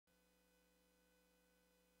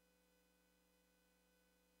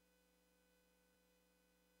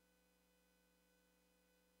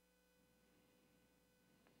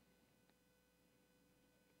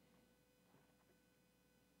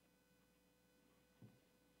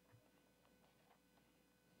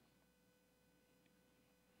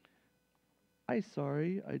Hi,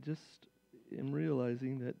 sorry. I just am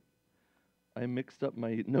realizing that I mixed up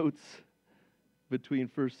my notes between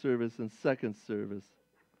first service and second service.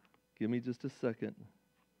 Give me just a second.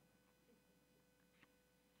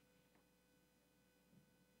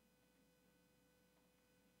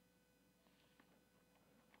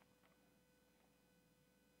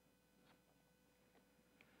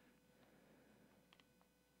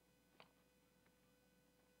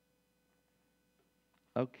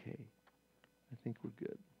 Okay, I think we're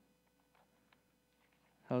good.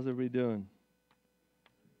 How's everybody doing?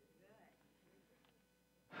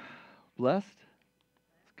 Blessed?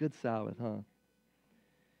 It's a good Sabbath, huh?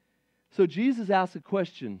 So Jesus asked a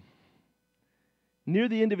question near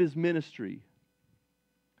the end of his ministry.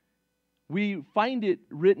 We find it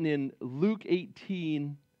written in Luke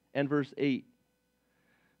 18 and verse 8.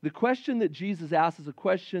 The question that Jesus asked is a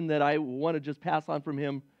question that I want to just pass on from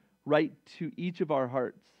him right to each of our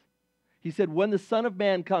hearts. He said, when the Son of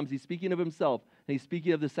Man comes, he's speaking of himself, and he's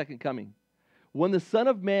speaking of the second coming. When the Son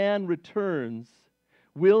of Man returns,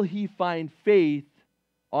 will he find faith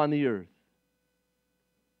on the earth?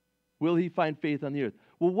 Will he find faith on the earth?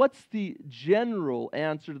 Well, what's the general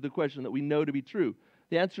answer to the question that we know to be true?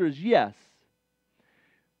 The answer is yes.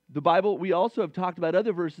 The Bible, we also have talked about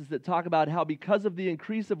other verses that talk about how because of the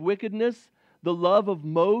increase of wickedness, the love of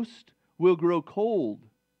most will grow cold.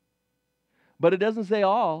 But it doesn't say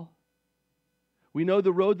all. We know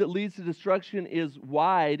the road that leads to destruction is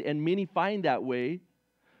wide, and many find that way.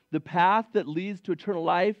 The path that leads to eternal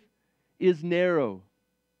life is narrow.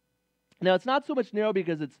 Now, it's not so much narrow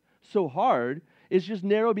because it's so hard. It's just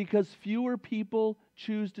narrow because fewer people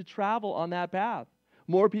choose to travel on that path.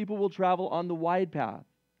 More people will travel on the wide path,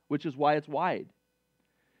 which is why it's wide.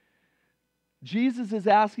 Jesus is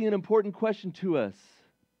asking an important question to us,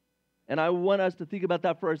 and I want us to think about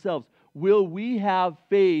that for ourselves. Will we have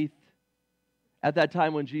faith at that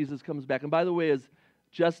time when Jesus comes back? And by the way, as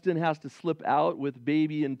Justin has to slip out with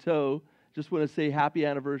baby in tow, just want to say happy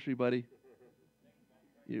anniversary, buddy.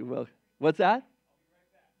 You're welcome. What's that?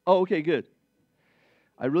 Oh, okay, good.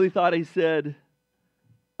 I really thought he said,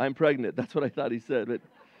 I'm pregnant. That's what I thought he said, but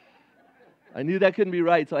I knew that couldn't be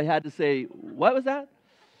right, so I had to say, what was that?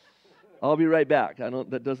 I'll be right back.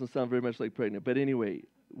 That doesn't sound very much like pregnant. But anyway,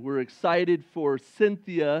 we're excited for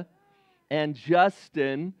Cynthia and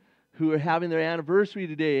Justin, who are having their anniversary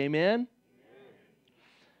today. Amen?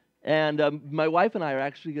 And my wife and I are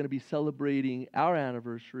actually going to be celebrating our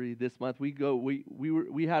anniversary this month. We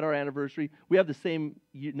had our anniversary. We have the same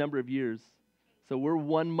number of years, so we're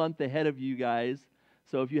 1 month ahead of you guys.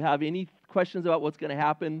 So if you have any questions about what's going to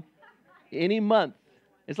happen any month,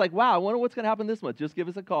 it's like, wow, I wonder what's going to happen this month. Just give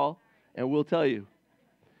us a call, and we'll tell you.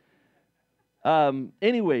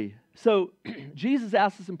 Anyway, so Jesus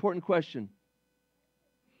asked this important question.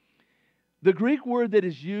 The Greek word that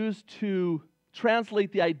is used to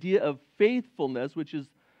translate the idea of faithfulness,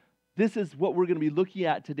 this is what we're going to be looking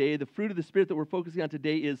at today. The fruit of the Spirit that we're focusing on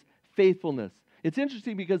today is faithfulness. It's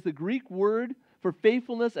interesting because the Greek word for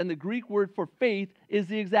faithfulness and the Greek word for faith is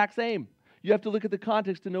the exact same. You have to look at the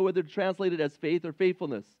context to know whether to translate it as faith or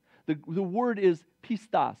faithfulness. The word is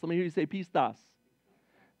pistos. Let me hear you say pistos.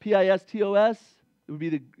 P-I-S-T-O-S. It would be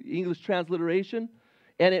the English transliteration.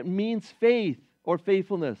 And it means faith or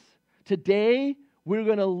faithfulness. Today, we're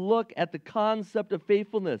going to look at the concept of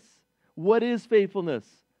faithfulness. What is faithfulness?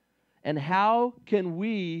 And how can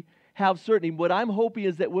we have certainty? What I'm hoping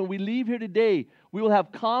is that when we leave here today, we will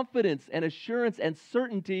have confidence and assurance and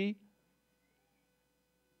certainty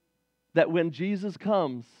that when Jesus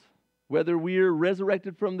comes, whether we're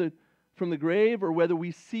resurrected from the grave or whether we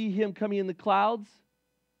see him coming in the clouds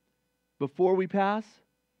before we pass,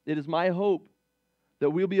 it is my hope that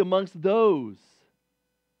we'll be amongst those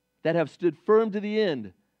that have stood firm to the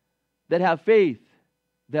end, that have faith,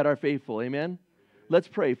 that are faithful. Amen? Let's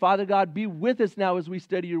pray. Father God, be with us now as we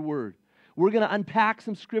study your word. We're going to unpack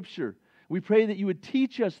some scripture. We pray that you would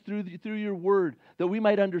teach us through your word, that we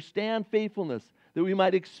might understand faithfulness, that we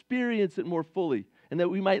might experience it more fully, and that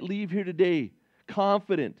we might leave here today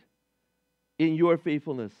confident in your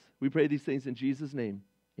faithfulness. We pray these things in Jesus' name.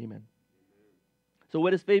 Amen. So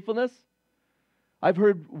what is faithfulness? I've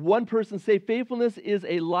heard one person say faithfulness is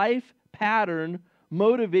a life pattern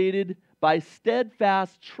motivated by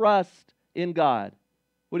steadfast trust in God.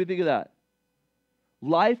 What do you think of that?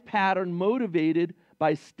 Life pattern motivated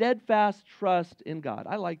by steadfast trust in God.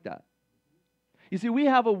 I like that. You see, we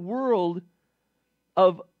have a world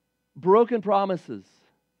of broken promises.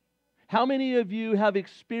 How many of you have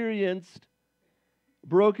experienced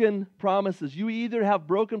broken promises? You either have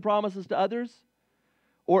broken promises to others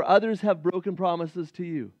or others have broken promises to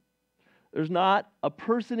you. There's not a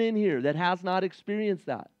person in here that has not experienced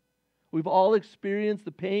that. We've all experienced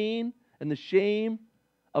the pain and the shame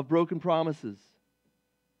of broken promises.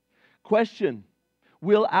 Question: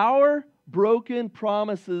 will our broken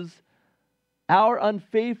promises, our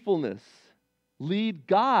unfaithfulness, lead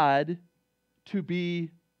God to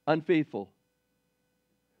be unfaithful?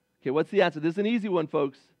 Okay, what's the answer? This is an easy one,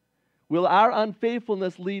 folks. Will our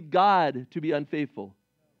unfaithfulness lead God to be unfaithful?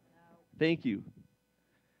 No. Thank you.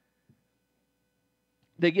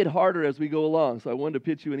 They get harder as we go along, so I wanted to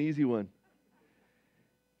pitch you an easy one.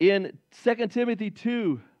 In 2 Timothy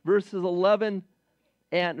 2, verses 11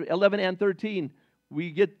 and 13,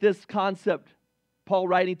 we get this concept. Paul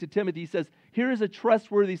writing to Timothy, he says, here is a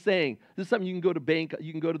trustworthy saying. This is something you can go to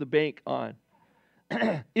the bank on.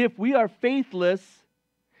 If we are faithless,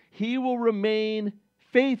 he will remain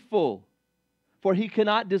faithful, for he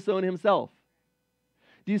cannot disown himself.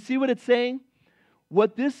 Do you see what it's saying?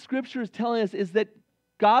 What this scripture is telling us is that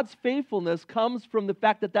God's faithfulness comes from the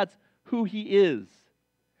fact that that's who he is.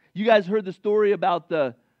 You guys heard the story about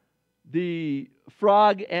the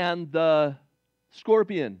frog and the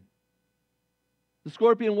scorpion. The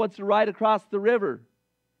scorpion wants to ride across the river.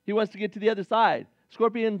 He wants to get to the other side.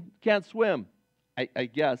 Scorpion can't swim, I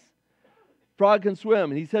guess. Frog can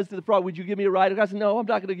swim. And he says to the frog, would you give me a ride across? No, I'm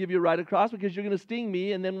not going to give you a ride across because you're going to sting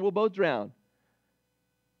me and then we'll both drown.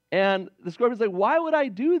 And the scorpion's like, why would I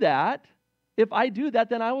do that? If I do that,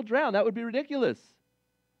 then I will drown. That would be ridiculous.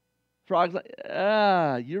 Frog's like,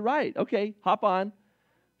 you're right. Okay, hop on.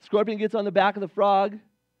 Scorpion gets on the back of the frog.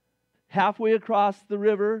 Halfway across the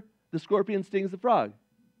river, the scorpion stings the frog.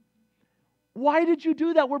 Why did you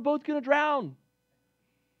do that? We're both going to drown.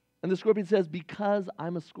 And the scorpion says, because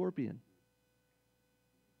I'm a scorpion.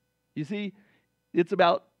 You see, it's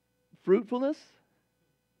about fruitfulness,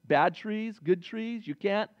 bad trees, good trees. You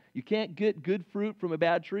can't get good fruit from a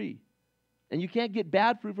bad tree. And you can't get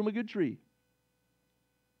bad fruit from a good tree.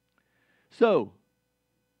 So,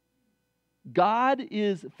 God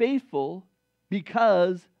is faithful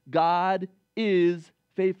because God is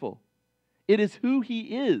faithful. It is who he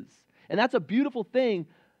is. And that's a beautiful thing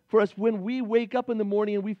for us when we wake up in the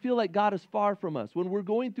morning and we feel like God is far from us. When we're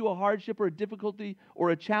going through a hardship or a difficulty or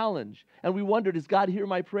a challenge and we wonder, does God hear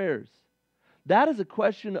my prayers? That is a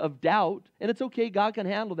question of doubt, and it's okay, God can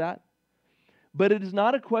handle that. But it is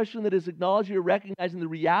not a question that is acknowledging or recognizing the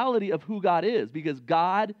reality of who God is, because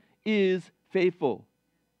God is faithful.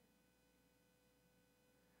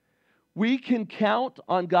 We can count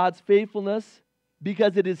on God's faithfulness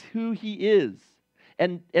because it is who he is.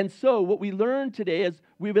 And so what we learn today, as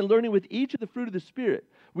we've been learning with each of the fruit of the Spirit,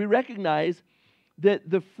 we recognize that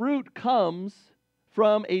the fruit comes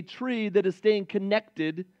from a tree that is staying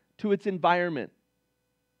connected to its environment.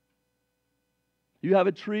 You have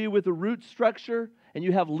a tree with a root structure, and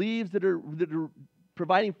you have leaves that are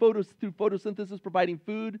providing through photosynthesis, providing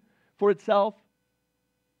food for itself.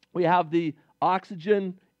 We have the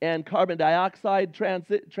oxygen and carbon dioxide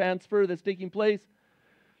transfer that's taking place.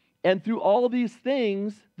 And through all of these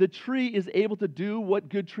things, the tree is able to do what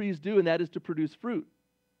good trees do, and that is to produce fruit.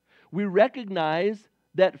 We recognize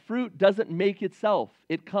that fruit doesn't make itself.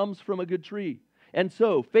 It comes from a good tree. And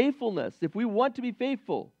so, faithfulness, if we want to be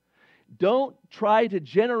faithful, don't try to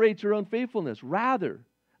generate your own faithfulness. Rather,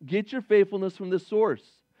 get your faithfulness from the source.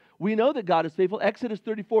 We know that God is faithful. Exodus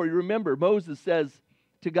 34, you remember, Moses says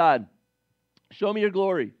to God, show me your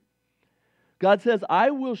glory. God says,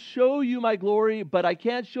 I will show you my glory, but I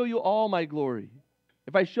can't show you all my glory.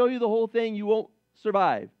 If I show you the whole thing, you won't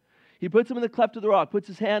survive. He puts him in the cleft of the rock, puts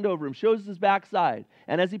his hand over him, shows his backside.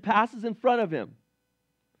 And as he passes in front of him,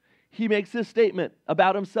 he makes this statement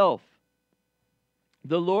about himself.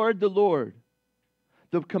 The Lord,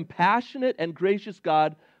 the compassionate and gracious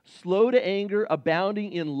God, slow to anger,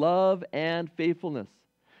 abounding in love and faithfulness.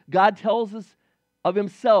 God tells us of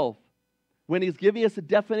himself when he's giving us a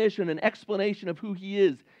definition, an explanation of who he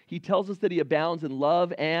is. He tells us that he abounds in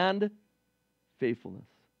love and faithfulness.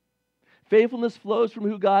 Faithfulness flows from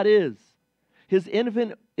who God is. His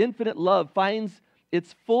infinite love finds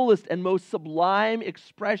its fullest and most sublime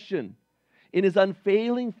expression in his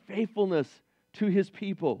unfailing faithfulness to his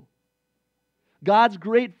people. God's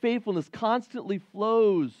great faithfulness constantly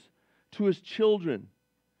flows to his children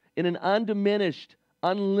in an undiminished,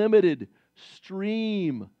 unlimited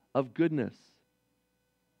stream of goodness.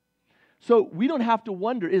 So we don't have to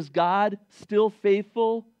wonder, is God still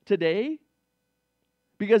faithful today?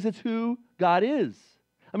 Because it's who God is.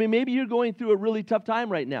 I mean, maybe you're going through a really tough time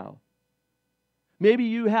right now. Maybe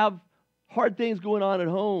you have hard things going on at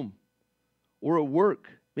home or at work.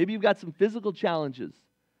 Maybe you've got some physical challenges,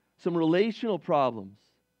 some relational problems.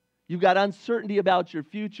 You've got uncertainty about your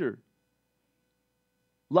future.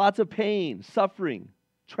 lots of pain, suffering,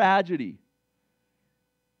 tragedy.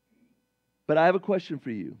 But I have a question for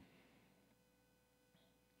you.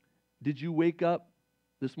 Did you wake up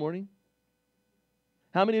this morning?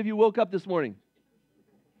 How many of you woke up this morning?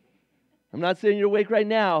 I'm not saying you're awake right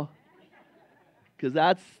now, because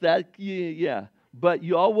yeah. But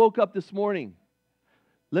you all woke up this morning.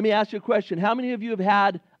 Let me ask you a question. How many of you have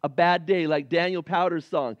had a bad day, like Daniel Powder's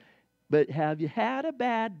song? But have you had a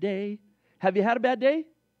bad day? Have you had a bad day?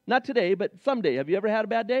 Not today, but someday. Have you ever had a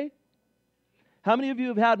bad day? How many of you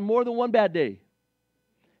have had more than one bad day?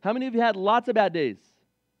 How many of you had lots of bad days?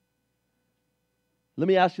 Let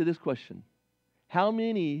me ask you this question. How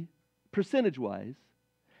many, percentage-wise,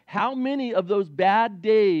 how many of those bad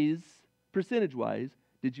days, percentage-wise,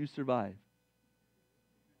 did you survive?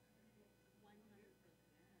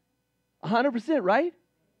 100%, right?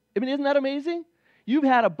 I mean, isn't that amazing? You've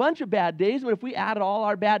had a bunch of bad days, but if we added all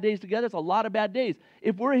our bad days together, it's a lot of bad days.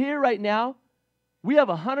 If we're here right now, we have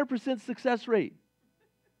a 100% success rate,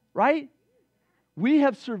 right? We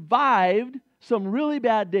have survived some really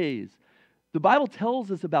bad days. The Bible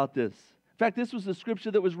tells us about this. In fact, this was the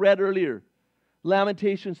scripture that was read earlier.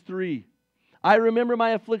 Lamentations 3. I remember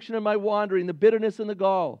my affliction and my wandering, the bitterness and the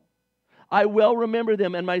gall. I well remember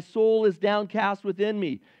them, and my soul is downcast within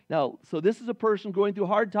me. Now, so this is a person going through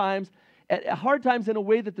hard times in a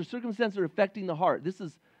way that the circumstances are affecting the heart. This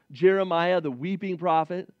is Jeremiah, the weeping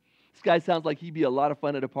prophet. This guy sounds like he'd be a lot of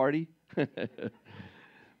fun at a party.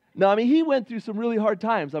 No, I mean, he went through some really hard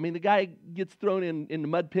times. I mean, the guy gets thrown in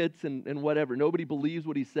mud pits and whatever. Nobody believes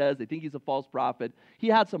what he says. They think he's a false prophet. He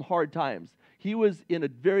had some hard times.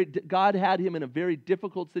 God had him in a very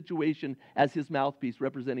difficult situation as his mouthpiece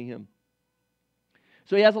representing him.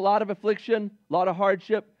 So he has a lot of affliction, a lot of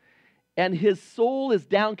hardship, and his soul is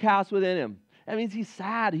downcast within him. That means he's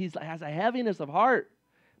sad. He has a heaviness of heart.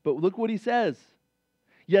 But look what he says.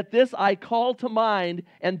 Yet this I call to mind,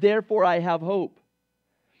 and therefore I have hope.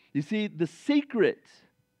 You see, the secret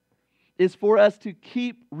is for us to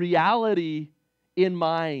keep reality in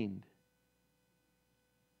mind.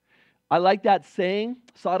 I like that saying.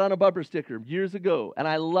 Saw it on a bumper sticker years ago, and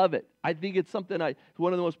I love it. I think it's one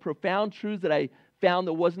of the most profound truths that I found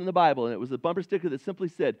that wasn't in the Bible, and it was a bumper sticker that simply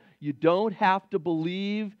said, you don't have to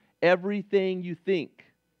believe everything you think.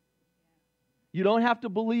 You don't have to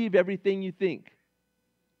believe everything you think.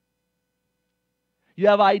 You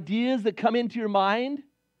have ideas that come into your mind.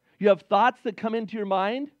 You have thoughts that come into your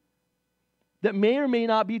mind that may or may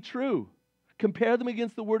not be true. Compare them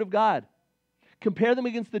against the Word of God. Compare them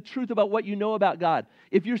against the truth about what you know about God.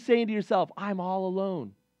 If you're saying to yourself, I'm all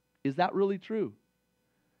alone, is that really true?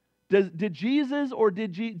 Did Jesus or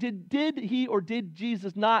did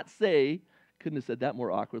Jesus not say, couldn't have said that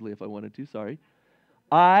more awkwardly if I wanted to, sorry.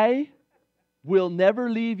 I will never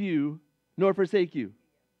leave you nor forsake you.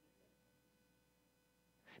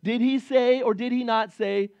 Did he say or did he not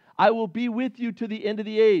say, I will be with you to the end of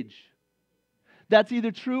the age? That's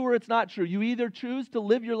either true or it's not true. You either choose to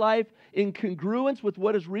live your life in congruence with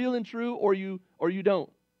what is real and true, or you don't.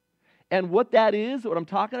 And what that is, what I'm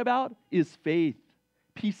talking about, is faith.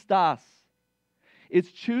 Pistos.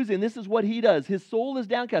 It's choosing. This is what he does. His soul is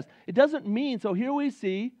downcast. It doesn't mean, so here we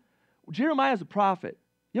see, Jeremiah is a prophet.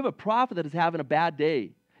 You have a prophet that is having a bad day.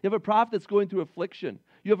 You have a prophet that's going through affliction.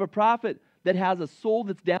 You have a prophet that has a soul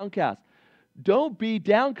that's downcast. Don't be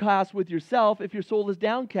downcast with yourself if your soul is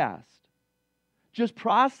downcast. Just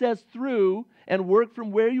process through and work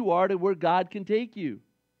from where you are to where God can take you.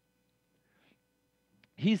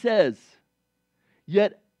 He says,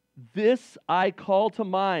 yet this I call to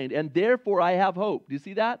mind, and therefore I have hope. Do you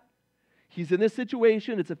see that? He's in this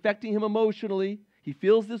situation. It's affecting him emotionally. He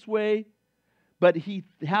feels this way, but he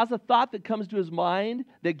has a thought that comes to his mind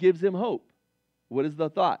that gives him hope. What is the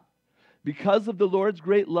thought? Because of the Lord's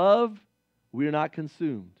great love, we are not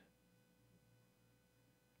consumed.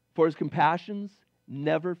 For his compassions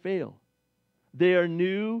never fail. They are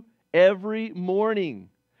new every morning.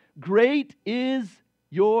 Great is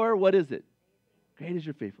your, what is it? Great is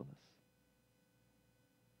your faithfulness.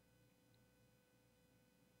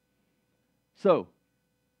 So,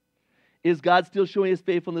 is God still showing his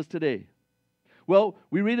faithfulness today? Well,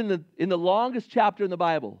 we read in the longest chapter in the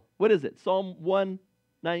Bible. What is it? Psalm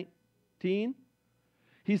 119.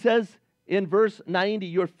 He says in verse 90,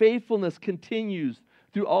 your faithfulness continues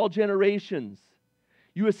through all generations.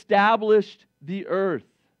 You established the earth,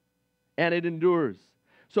 and it endures.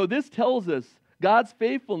 So this tells us God's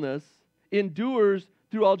faithfulness endures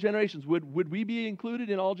through all generations. Would we be included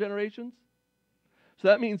in all generations? So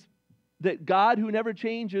that means that God, who never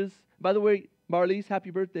changes, by the way, Marlise,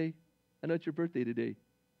 happy birthday. I know it's your birthday today,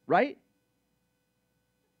 right?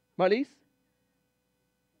 Marlise?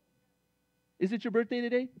 Is it your birthday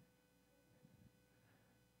today?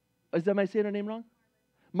 Am I saying her name wrong?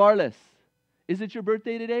 Marlis. Is it your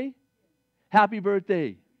birthday today? Happy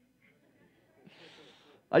birthday.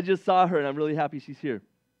 I just saw her and I'm really happy she's here.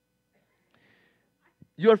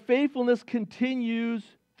 Your faithfulness continues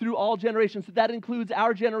through all generations. So that includes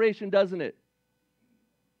our generation, doesn't it?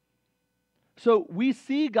 So we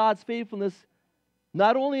see God's faithfulness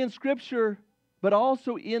not only in Scripture, but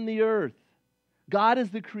also in the earth. God is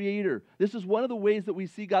the creator. This is one of the ways that we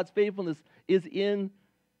see God's faithfulness is in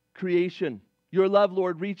creation. Your love,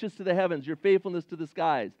 Lord, reaches to the heavens, your faithfulness to the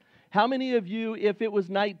skies. How many of you, if it was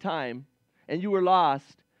nighttime and you were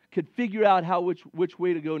lost, could figure out which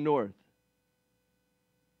way to go north?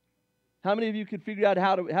 How many of you could figure out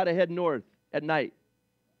how to head north at night?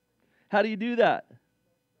 How do you do that?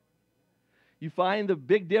 You find the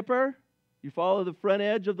Big Dipper, you follow the front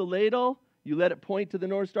edge of the ladle, you let it point to the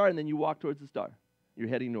North Star, and then you walk towards the star. You're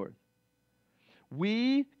heading north.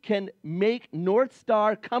 We can make North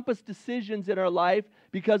Star compass decisions in our life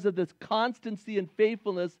because of this constancy and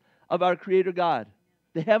faithfulness of our Creator God.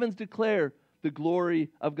 The heavens declare the glory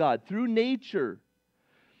of God. Through nature,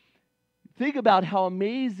 think about how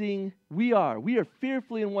amazing we are. We are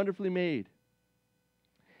fearfully and wonderfully made.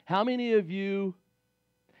 How many of you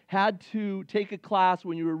had to take a class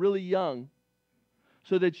when you were really young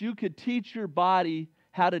so that you could teach your body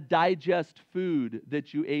how to digest food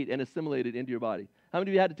that you ate and assimilate it into your body? How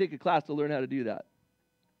many of you had to take a class to learn how to do that?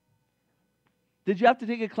 Did you have to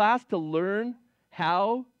take a class to learn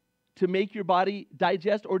how to make your body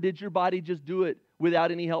digest, or did your body just do it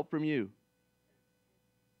without any help from you?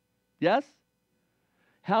 Yes?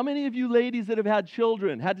 How many of you ladies that have had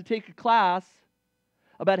children had to take a class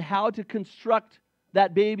about how to construct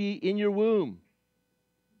that baby in your womb?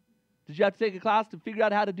 Did you have to take a class to figure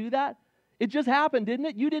out how to do that? It just happened, didn't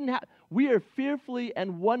it? You didn't have. We are fearfully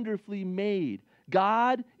and wonderfully made.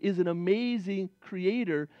 God is an amazing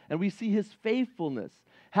creator, and we see his faithfulness.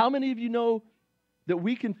 How many of you know that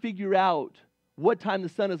we can figure out what time the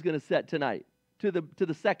sun is going to set tonight to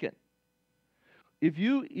the second? If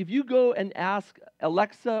you go and ask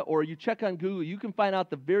Alexa or you check on Google, you can find out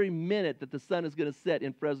the very minute that the sun is going to set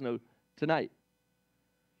in Fresno tonight.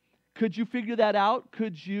 Could you figure that out?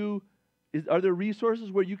 Are there resources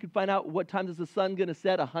where you can find out what time is the sun going to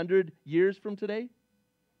set 100 years from today?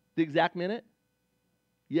 The exact minute?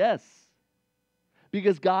 Yes.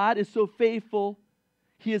 Because God is so faithful.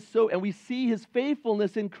 And we see his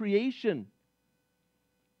faithfulness in creation.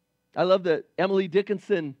 I love the Emily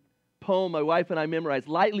Dickinson poem my wife and I memorized.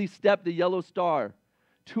 Lightly stepped the yellow star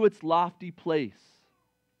to its lofty place.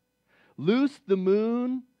 Loosed the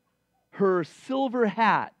moon her silver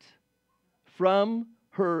hat from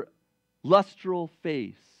her lustral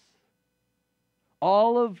face.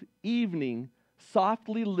 All of evening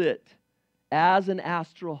softly lit as an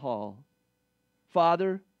astral hall.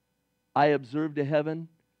 Father, I observe to heaven,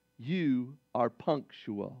 you are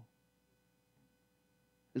punctual.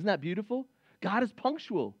 Isn't that beautiful? God is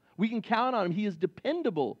punctual. We can count on him. He is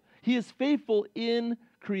dependable. He is faithful in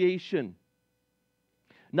creation.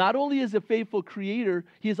 Not only is a faithful creator,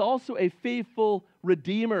 he is also a faithful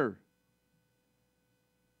redeemer.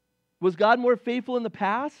 Was God more faithful in the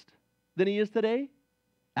past than he is today?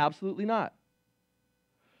 Absolutely not.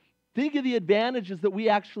 Think of the advantages that we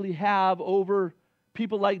actually have over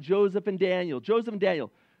people like Joseph and Daniel. Joseph and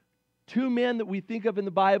Daniel, two men that we think of in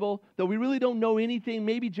the Bible, though we really don't know anything.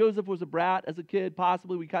 Maybe Joseph was a brat as a kid,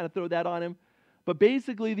 possibly. We kind of throw that on him. But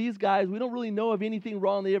basically, these guys, we don't really know of anything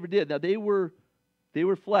wrong they ever did. Now, they were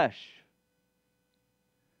flesh.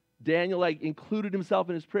 Daniel included himself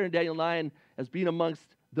in his prayer in Daniel 9 as being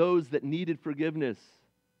amongst those that needed forgiveness.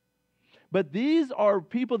 But these are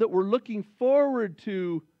people that were looking forward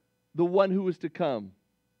to the one who was to come.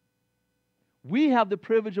 We have the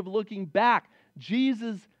privilege of looking back.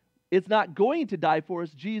 Jesus is not going to die for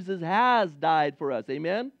us. Jesus has died for us.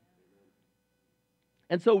 Amen?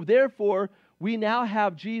 And so therefore, we now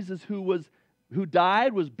have Jesus who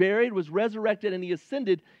died, was buried, was resurrected, and he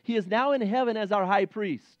ascended. He is now in heaven as our high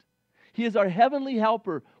priest. He is our heavenly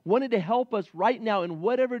helper, wanted to help us right now in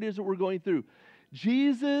whatever it is that we're going through.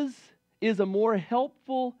 Jesus is a more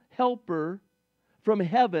helpful helper from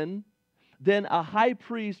heaven than a high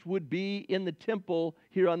priest would be in the temple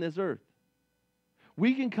here on this earth.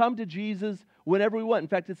 We can come to Jesus whenever we want. In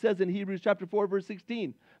fact, it says in Hebrews chapter 4, verse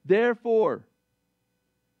 16, therefore,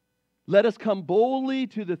 let us come boldly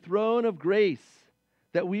to the throne of grace,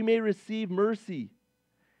 that we may receive mercy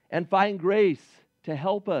and find grace to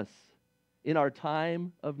help us in our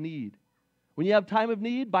time of need. When you have time of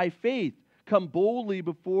need, by faith, come boldly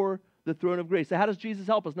before the throne of grace. So how does Jesus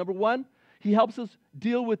help us? Number one, he helps us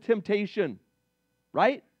deal with temptation.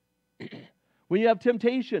 right? When you have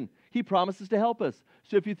temptation, He promises to help us.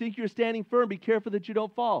 So if you think you're standing firm, be careful that you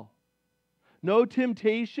don't fall. No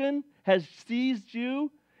temptation has seized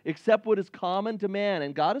you except what is common to man,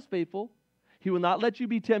 and God is faithful. He will not let you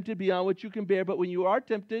be tempted beyond what you can bear, but when you are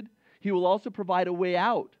tempted, He will also provide a way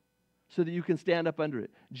out so that you can stand up under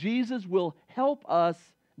it. Jesus will help us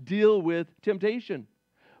deal with temptation.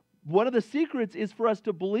 One of the secrets is for us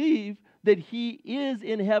to believe that He is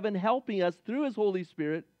in heaven helping us through His Holy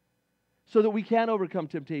Spirit so that we can overcome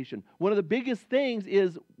temptation. One of the biggest things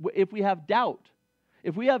is if we have doubt.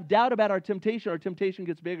 If we have doubt about our temptation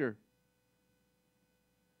gets bigger.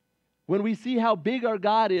 When we see how big our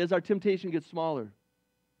God is, our temptation gets smaller.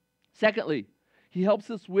 Secondly, He helps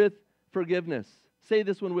us with forgiveness. Say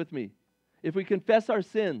this one with me. If we confess our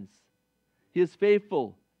sins, He is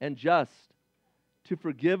faithful and just to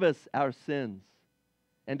forgive us our sins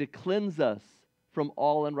and to cleanse us from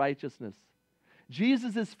all unrighteousness.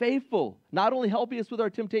 Jesus is faithful, not only helping us with our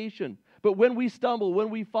temptation, but when we stumble, when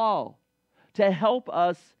we fall, to help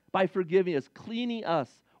us by forgiving us, cleaning us,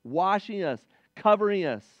 washing us, covering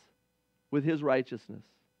us with His righteousness.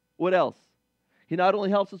 What else? He not only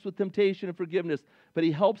helps us with temptation and forgiveness, but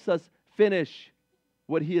He helps us finish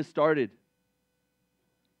what He has started.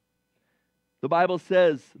 The Bible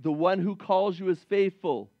says, the one who calls you is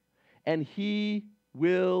faithful, and He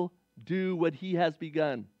will do what He has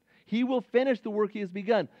begun. He will finish the work He has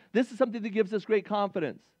begun. This is something that gives us great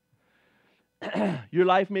confidence. Your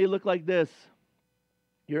life may look like this.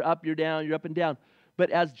 You're up, you're down, you're up and down.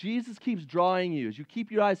 But as Jesus keeps drawing you, as you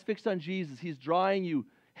keep your eyes fixed on Jesus, He's drawing you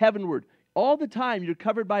heavenward. All the time, you're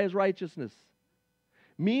covered by His righteousness.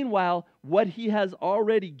 Meanwhile, what He has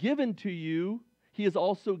already given to you, He is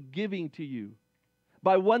also giving to you.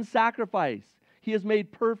 By one sacrifice, He has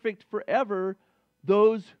made perfect forever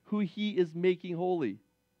those who He is making holy.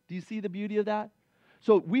 Do you see the beauty of that?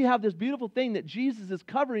 So we have this beautiful thing that Jesus is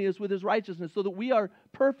covering us with His righteousness so that we are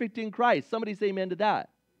perfect in Christ. Somebody say amen to that.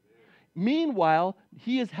 Meanwhile,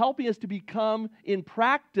 He is helping us to become in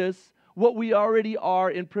practice what we already are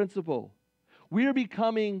in principle. We are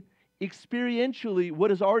becoming experientially what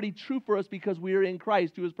is already true for us because we are in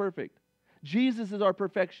Christ who is perfect. Jesus is our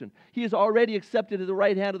perfection. He is already accepted at the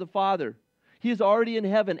right hand of the Father. He is already in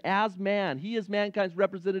heaven as man. He is mankind's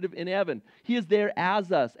representative in heaven. He is there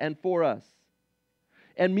as us and for us.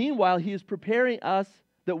 And meanwhile, He is preparing us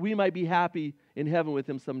that we might be happy in heaven with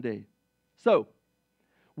Him someday. So,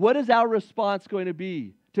 what is our response going to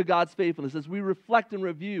be to God's faithfulness as we reflect and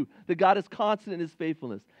review that God is constant in His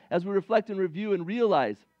faithfulness? As we reflect and review and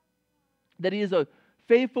realize that He is a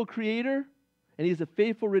faithful Creator and He is a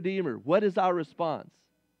faithful Redeemer. What is our response?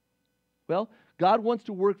 Well, God wants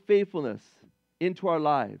to work faithfulness into our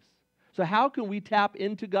lives. So how can we tap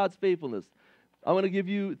into God's faithfulness? I want to give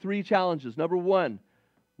you 3 challenges. Number 1,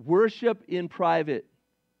 worship in private.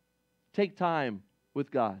 Take time with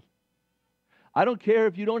God. I don't care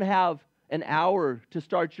if you don't have an hour to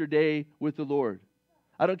start your day with the Lord.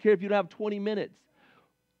 I don't care if you don't have 20 minutes.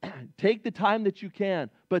 Take the time that you can,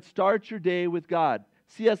 but start your day with God.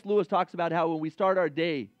 C.S. Lewis talks about how when we start our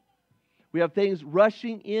day, we have things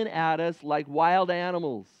rushing in at us like wild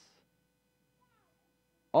animals.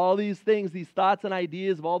 All these things, these thoughts and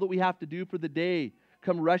ideas of all that we have to do for the day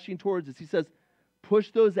come rushing towards us. He says,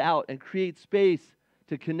 push those out and create space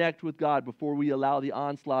to connect with God before we allow the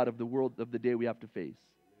onslaught of the world of the day we have to face.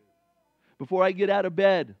 Before I get out of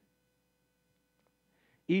bed,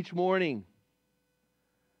 each morning,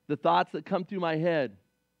 the thoughts that come through my head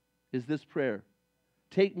is this prayer.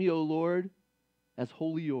 Take me, O Lord, as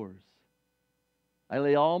wholly yours. I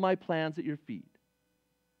lay all my plans at your feet.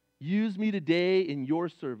 Use me today in your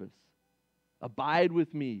service. Abide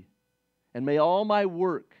with me, and may all my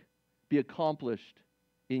work be accomplished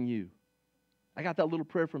in you. I got that little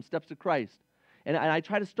prayer from Steps to Christ. And I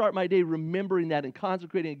try to start my day remembering that and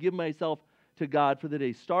consecrating and giving myself to God for the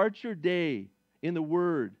day. Start your day in the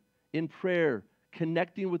Word, in prayer,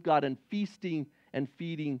 connecting with God and feasting and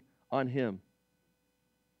feeding on Him.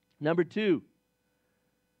 Number 2,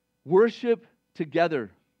 worship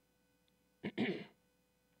together.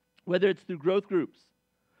 Whether it's through growth groups,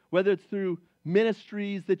 whether it's through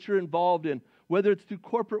ministries that you're involved in, whether it's through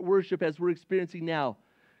corporate worship as we're experiencing now,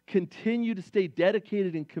 continue to stay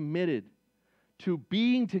dedicated and committed to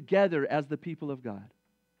being together as the people of God.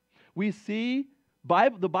 We see,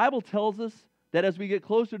 the Bible tells us that as we get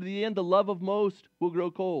closer to the end, the love of most will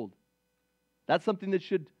grow cold. That's something that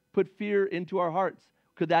should put fear into our hearts.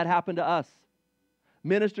 Could that happen to us?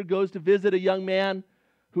 Minister goes to visit a young man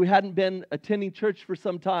who hadn't been attending church for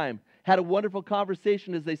some time, had a wonderful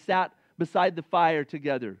conversation as they sat beside the fire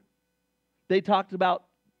together. They talked about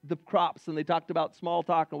the crops and they talked about small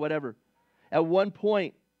talk and whatever. At one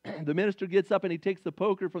point, the minister gets up and he takes the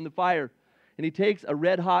poker from the fire and he takes a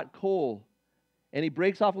red hot coal and he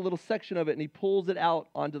breaks off a little section of it and he pulls it out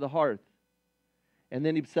onto the hearth. And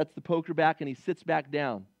then he sets the poker back and he sits back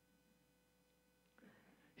down.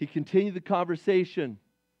 He continued the conversation.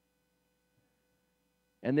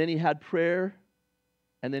 And then he had prayer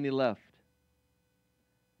and then he left.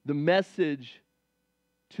 The message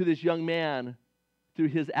to this young man through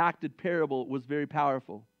his acted parable was very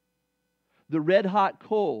powerful. The red hot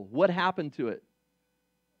coal, what happened to it?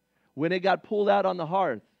 When it got pulled out on the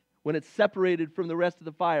hearth, when it separated from the rest of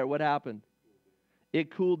the fire, what happened?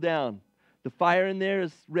 It cooled down. The fire in there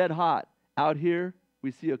is red hot. Out here,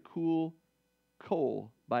 we see a cool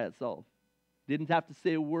coal by itself. Didn't have to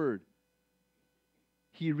say a word.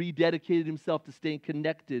 He rededicated himself to staying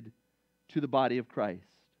connected to the body of Christ.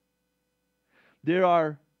 There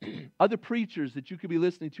are other preachers that you could be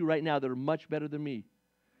listening to right now that are much better than me.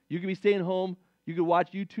 You could be staying home. You could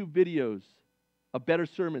watch YouTube videos of better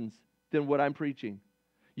sermons than what I'm preaching.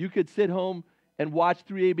 You could sit home and watch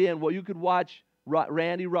 3ABN. Well, you could watch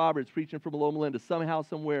Randy Roberts preaching from Loma Linda, somehow,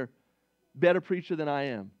 somewhere, better preacher than I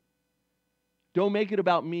am. Don't make it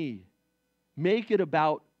about me. Make it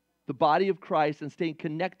about the body of Christ and staying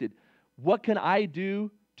connected. What can I do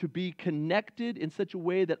to be connected in such a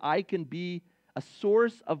way that I can be a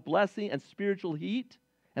source of blessing and spiritual heat,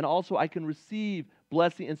 and also I can receive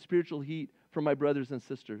blessing and spiritual heat from my brothers and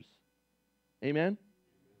sisters? Amen?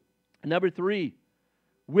 Number 3,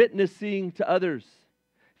 witnessing to others.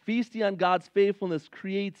 Feasting on God's faithfulness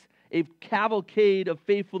creates a cavalcade of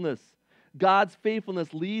faithfulness. God's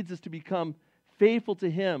faithfulness leads us to become faithful to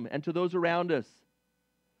Him and to those around us.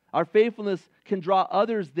 Our faithfulness can draw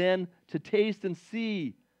others then to taste and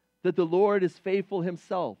see that the Lord is faithful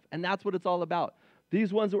Himself. And that's what it's all about.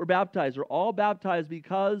 These ones that were baptized are all baptized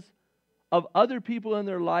because of other people in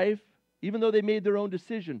their life, even though they made their own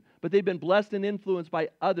decision. But they've been blessed and influenced by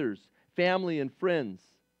others, family and friends,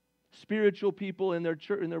 spiritual people in their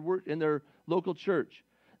church, in their local church,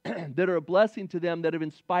 that are a blessing to them, that have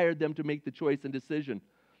inspired them to make the choice and decision.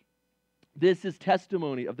 This is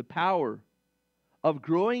testimony of the power of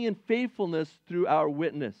growing in faithfulness through our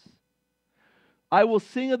witness. I will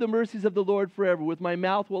sing of the mercies of the Lord forever. With my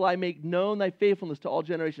mouth will I make known thy faithfulness to all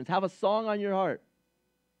generations. Have a song on your heart.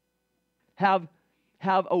 Have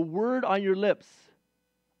a word on your lips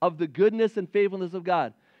of the goodness and faithfulness of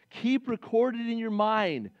God. Keep recorded in your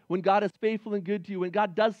mind when God is faithful and good to you. When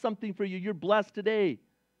God does something for you, you're blessed today.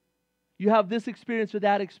 You have this experience or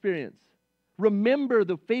that experience. Remember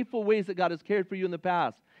the faithful ways that God has cared for you in the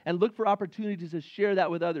past, and look for opportunities to share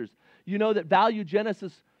that with others. You know that Value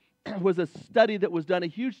Genesis was a study that was done, a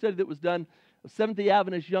huge study that was done of Seventh-day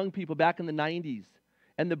Adventist young people back in the 90s.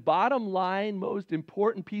 And the bottom line, most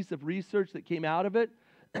important piece of research that came out of it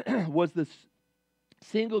was the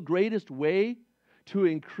single greatest way to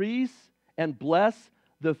increase and bless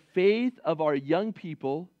the faith of our young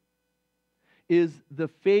people is the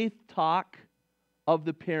faith talk of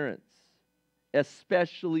the parents,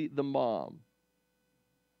 especially the mom.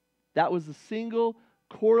 That was the single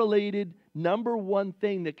correlated number one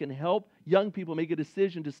thing that can help young people make a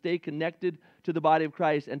decision to stay connected to the body of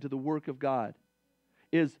Christ and to the work of God,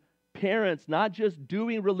 is parents not just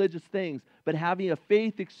doing religious things, but having a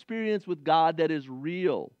faith experience with God that is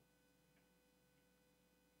real.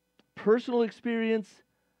 Personal experience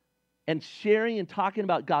and sharing and talking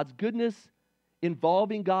about God's goodness,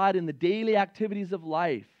 involving God in the daily activities of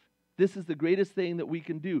life. This is the greatest thing that we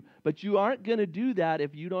can do. But you aren't going to do that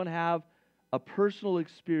if you don't have a personal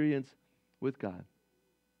experience with God.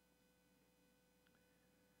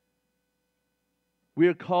 We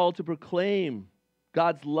are called to proclaim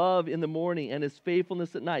God's love in the morning and His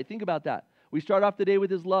faithfulness at night. Think about that. We start off the day with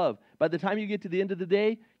His love. By the time you get to the end of the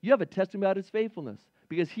day, you have a testimony about His faithfulness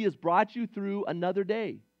because He has brought you through another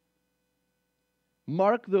day.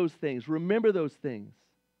 Mark those things. Remember those things.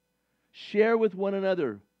 Share with one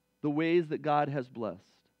another the ways that God has blessed.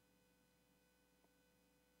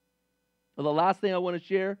 Well, the last thing I want to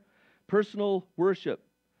share, personal worship,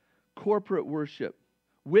 corporate worship,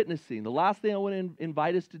 witnessing. The last thing I want to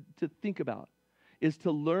invite us to think about is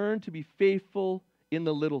to learn to be faithful in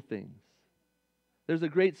the little things. There's a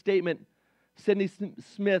great statement. Sidney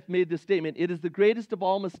Smith made this statement. It is the greatest of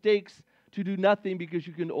all mistakes to do nothing because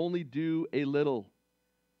you can only do a little.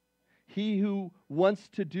 He who wants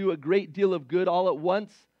to do a great deal of good all at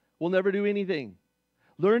once will never do anything.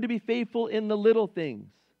 Learn to be faithful in the little things.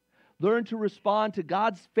 Learn to respond to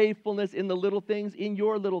God's faithfulness in the little things, in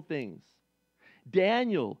your little things.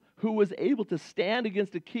 Daniel, who was able to stand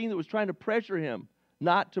against a king that was trying to pressure him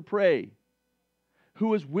not to pray, who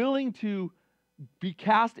was willing to be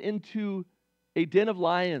cast into a den of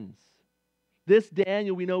lions. This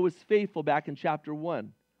Daniel we know was faithful back in chapter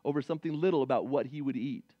 1 over something little about what he would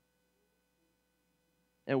eat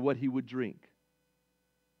and what he would drink.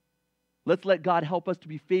 Let's let God help us to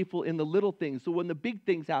be faithful in the little things so when the big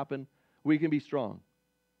things happen, we can be strong.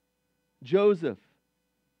 Joseph.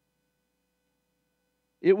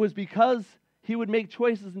 It was because he would make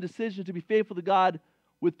choices and decisions to be faithful to God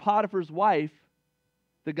with Potiphar's wife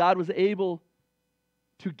that God was able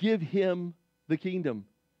to give him the kingdom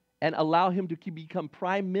and allow him to become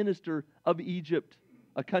prime minister of Egypt,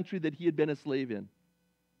 a country that he had been a slave in.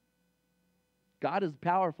 God is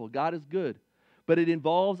powerful. God is good. But it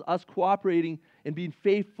involves us cooperating and being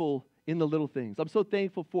faithful in the little things. I'm so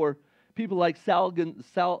thankful for people like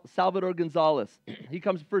Salvador Gonzalez. He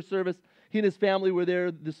comes to first service. He and his family were there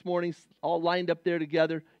this morning, all lined up there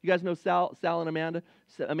together. You guys know Sal and Amanda?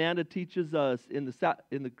 Amanda teaches us in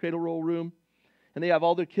the cradle roll room, and they have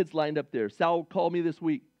all their kids lined up there. Sal called me this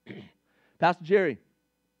week. Pastor Jerry,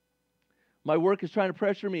 my work is trying to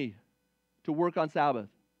pressure me to work on Sabbath.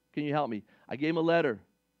 Can you help me? I gave him a letter.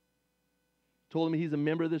 Told him he's a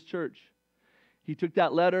member of this church. He took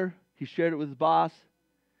that letter, he shared it with his boss,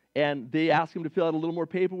 and they asked him to fill out a little more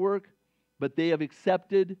paperwork, but they have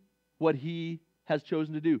accepted what he has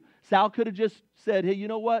chosen to do. Sal could have just said, hey, you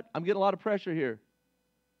know what? I'm getting a lot of pressure here.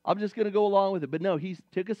 I'm just going to go along with it. But no, he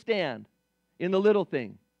took a stand in the little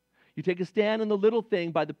thing. You take a stand in the little thing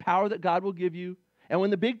by the power that God will give you. And when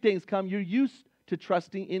the big things come, you're used to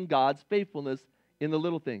trusting in God's faithfulness in the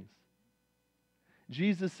little things.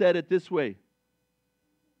 Jesus said it this way.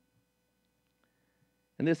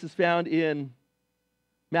 And this is found in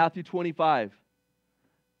Matthew 25.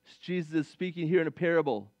 Jesus is speaking here in a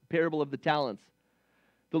parable of the talents.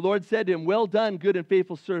 The Lord said to him, well done, good and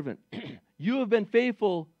faithful servant. You have been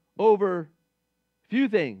faithful over few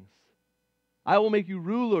things. I will make you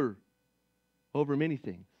ruler over many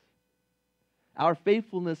things. Our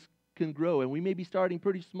faithfulness can grow, and we may be starting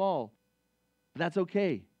pretty small, but that's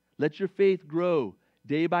okay. Let your faith grow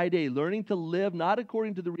day by day, learning to live not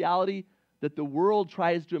according to the reality that the world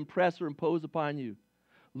tries to impress or impose upon you.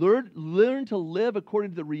 Learn to live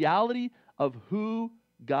according to the reality of who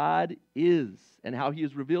God is and how He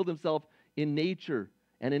has revealed Himself in nature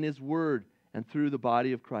and in His Word and through the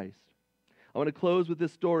body of Christ. I want to close with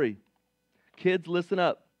this story. Kids, listen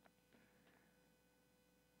up.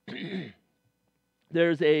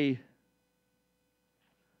 There's a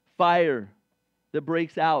fire that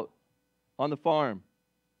breaks out on the farm.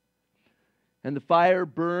 And the fire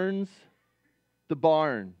burns the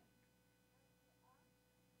barn.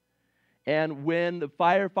 And when the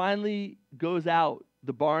fire finally goes out,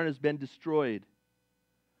 the barn has been destroyed.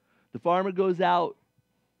 The farmer goes out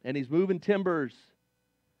and he's moving timbers.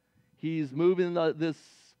 He's moving this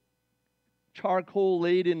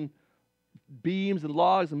charcoal-laden beams and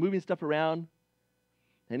logs and moving stuff around.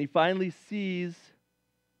 And he finally sees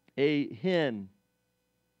a hen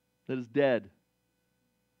that is dead.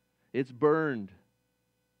 It's burned.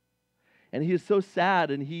 And he is so sad,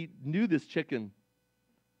 and he knew this chicken.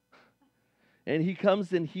 And he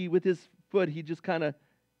comes and he, with his foot, he just kind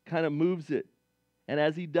of moves it. And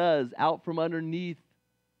as he does, out from underneath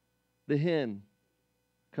the hen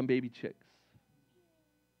come baby chicks.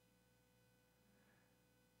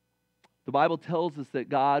 The Bible tells us that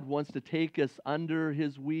God wants to take us under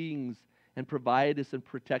His wings and provide us and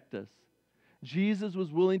protect us. Jesus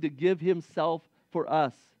was willing to give Himself for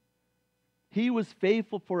us. He was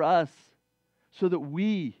faithful for us so that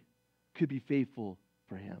we could be faithful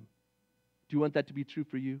for Him. Do you want that to be true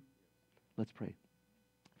for you? Let's pray.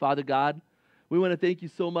 Father God, we want to thank You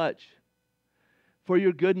so much for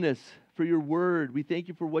Your goodness, for Your word. We thank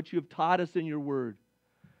You for what You have taught us in Your word.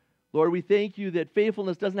 Lord, we thank You that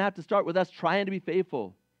faithfulness doesn't have to start with us trying to be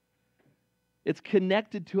faithful. It's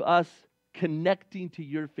connected to us connecting to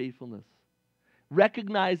Your faithfulness,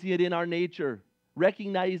 recognizing it in our nature,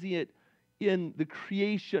 recognizing it in the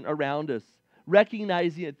creation around us,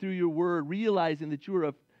 recognizing it through Your word, realizing that You are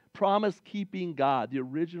a promise-keeping God, the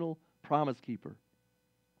original promise keeper.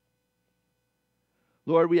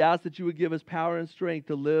 Lord, we ask that You would give us power and strength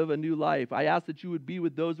to live a new life. I ask that You would be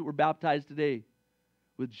with those that were baptized today,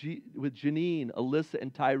 with Janine, Alyssa,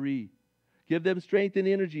 and Tyree. Give them strength and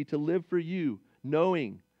energy to live for You,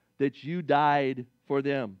 knowing that You died for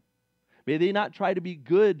them. May they not try to be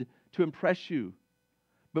good to impress You,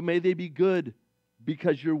 but may they be good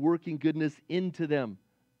because You're working goodness into them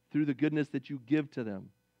through the goodness that You give to them.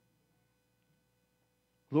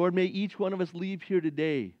 Lord, may each one of us leave here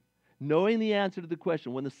today knowing the answer to the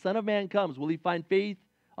question, when the Son of Man comes, will He find faith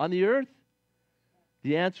on the earth?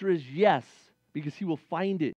 The answer is yes, because he will find it